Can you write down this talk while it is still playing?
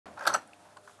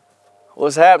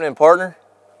What's happening, partner?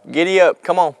 Giddy up,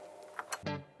 come on.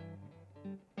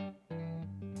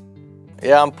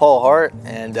 Yeah, I'm Paul Hart,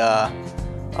 and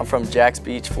I'm from Jax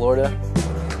Beach, Florida.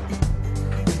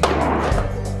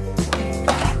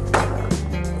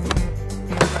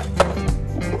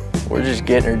 We're just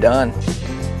getting her done.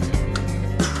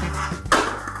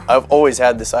 I've always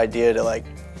had this idea to like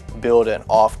build an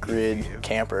off-grid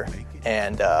camper,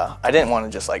 and I didn't want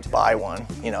to just like buy one.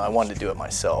 You know, I wanted to do it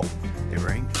myself.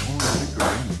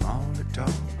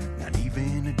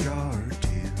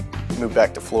 Moved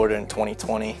back to Florida in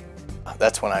 2020.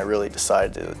 That's when I really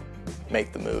decided to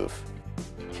make the move.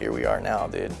 Here we are now,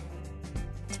 dude.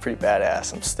 It's pretty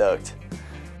badass. I'm stoked.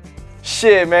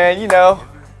 Shit, man, you know.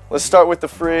 Let's start with the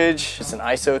fridge. It's an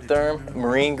isotherm,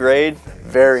 marine grade,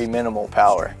 very minimal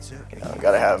power. You know,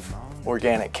 gotta have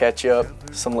organic ketchup,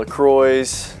 some LaCroix,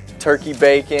 turkey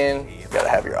bacon. You gotta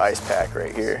have your ice pack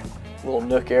right here. Little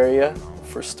nook area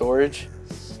for storage.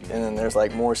 And then there's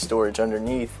like more storage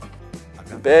underneath.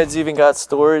 The bed's even got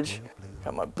storage.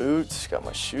 Got my boots, got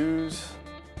my shoes.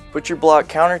 Butcher block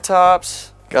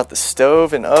countertops. Got the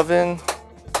stove and oven.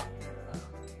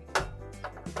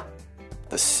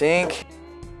 The sink.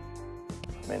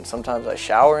 I mean, sometimes I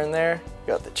shower in there.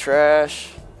 Got the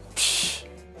trash. Psh.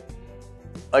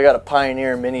 I got a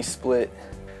Pioneer mini split.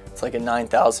 It's like a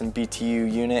 9,000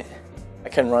 BTU unit. I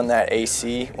can run that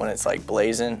AC when it's like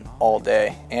blazing all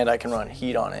day, and I can run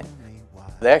heat on it.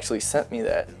 They actually sent me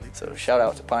that, so shout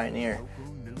out to Pioneer.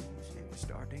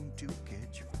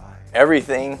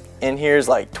 Everything in here is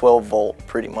like 12 volt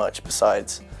pretty much,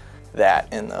 besides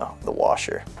that in the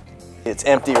washer. It's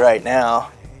empty right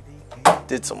now.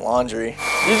 Did some laundry.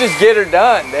 You just get her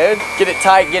done, dude. Get it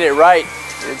tight, get it right.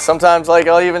 Dude, sometimes like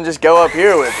I'll even just go up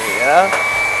here with me, you know?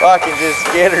 Fucking just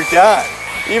get her done.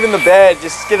 Even the bed,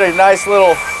 just get a nice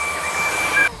little,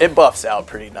 it buffs out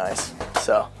pretty nice.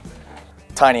 So,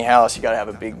 tiny house, you gotta have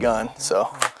a big gun. So,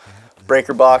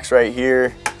 breaker box right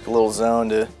here, a little zone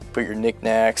to put your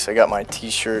knickknacks. I got my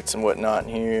t-shirts and whatnot in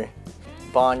here.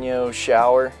 Banyo,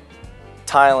 shower.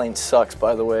 Tiling sucks,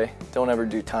 by the way. Don't ever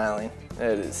do tiling.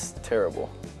 It is terrible.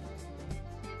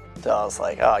 So I was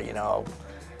like, oh, you know, I'll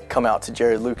come out to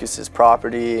Jared Lucas's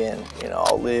property and, you know,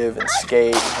 I'll live and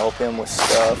skate and help him with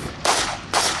stuff.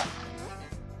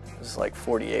 There's like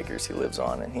 40 acres he lives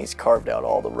on, and he's carved out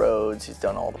all the roads. He's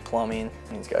done all the plumbing.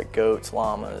 And he's got goats,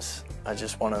 llamas. I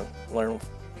just want to learn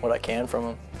what I can from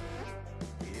him.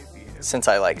 Since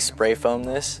I like spray foam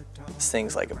this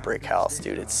thing's like a brick house,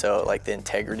 dude. It's so like the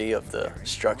integrity of the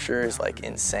structure is like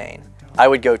insane. I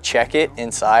would go check it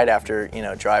inside after, you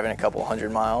know, driving a couple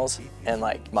 100 miles, and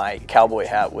like my cowboy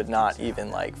hat would not even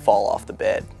like fall off the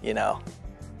bed, you know.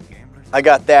 I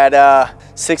got that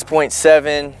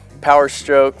 6.7 Power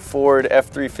Stroke Ford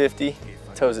F350.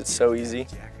 Tows it so easy.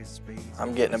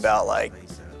 I'm getting about like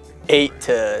 8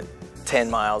 to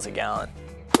 10 miles a gallon.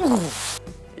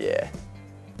 Yeah,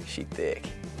 she thick.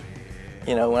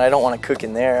 You know, when I don't want to cook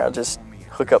in there, I'll just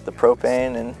hook up the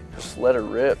propane and just let her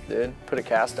rip, dude. Put a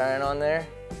cast iron on there.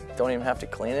 Don't even have to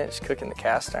clean it, just cook in the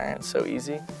cast iron. It's so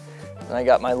easy. And I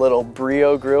got my little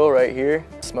Brio grill right here.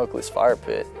 Smokeless fire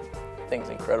pit. Thing's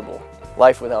incredible.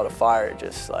 Life without a fire,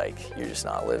 just like, you're just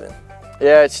not living.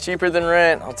 Yeah, it's cheaper than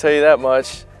rent, I'll tell you that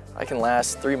much. I can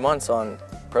last 3 months on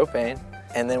propane.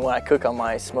 And then when I cook on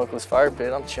my smokeless fire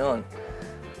pit, I'm chilling.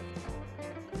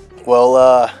 Well,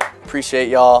 appreciate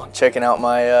y'all checking out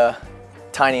my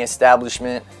tiny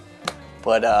establishment,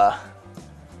 but I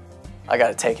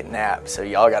gotta take a nap, so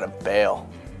y'all gotta bail.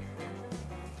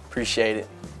 Appreciate it.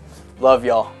 Love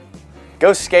y'all.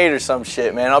 Go skate or some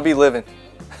shit, man. I'll be living.